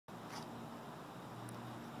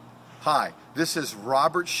Hi, this is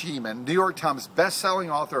Robert Shemin, New York Times best-selling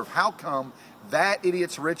author of How Come That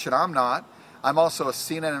Idiot's Rich and I'm Not. I'm also a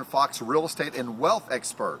CNN and Fox real estate and wealth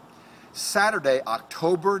expert. Saturday,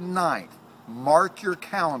 October 9th, mark your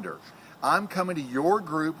calendar. I'm coming to your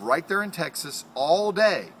group right there in Texas all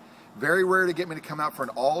day. Very rare to get me to come out for an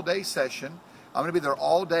all-day session. I'm going to be there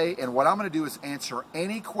all day, and what I'm going to do is answer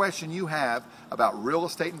any question you have about real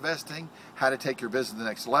estate investing, how to take your business to the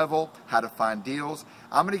next level, how to find deals.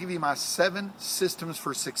 I'm going to give you my 7 systems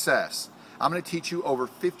for success. I'm going to teach you over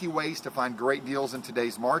 50 ways to find great deals in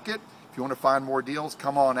today's market. If you want to find more deals,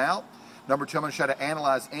 come on out. Number 2, I'm going to try to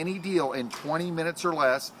analyze any deal in 20 minutes or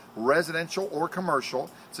less, residential or commercial.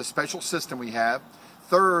 It's a special system we have.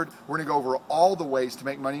 Third, we're going to go over all the ways to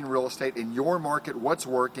make money in real estate in your market, what's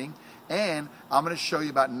working, and I'm going to show you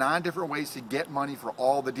about 9 different ways to get money for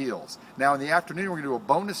all the deals. Now in the afternoon, we're going to do a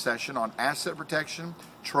bonus session on asset protection,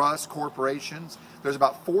 trust, corporations. There's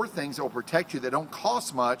about 4 things that will protect you that don't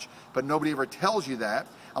cost much, but nobody ever tells you that.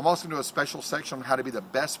 I'm also going to do a special section on how to be the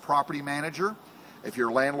best property manager. If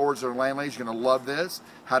you're landlords or landladies, you're going to love this.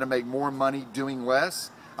 How to make more money doing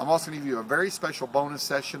less. I'm also going to give you a very special bonus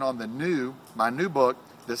session on my new book,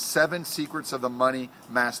 The 7 Secrets of the Money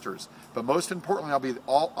Masters. But most importantly,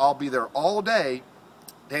 I'll be there all day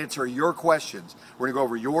to answer your questions. We're going to go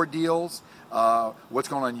over your deals, what's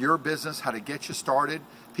going on in your business, how to get you started.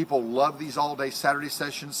 People love these all-day Saturday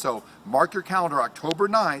sessions, so mark your calendar, October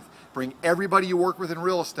 9th. Bring everybody you work with in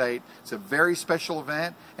real estate. It's a very special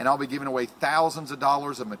event, and I'll be giving away thousands of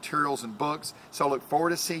dollars of materials and books. So I look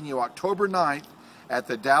forward to seeing you October 9th at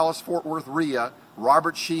the Dallas-Fort Worth REI.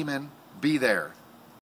 Robert Shemin, be there.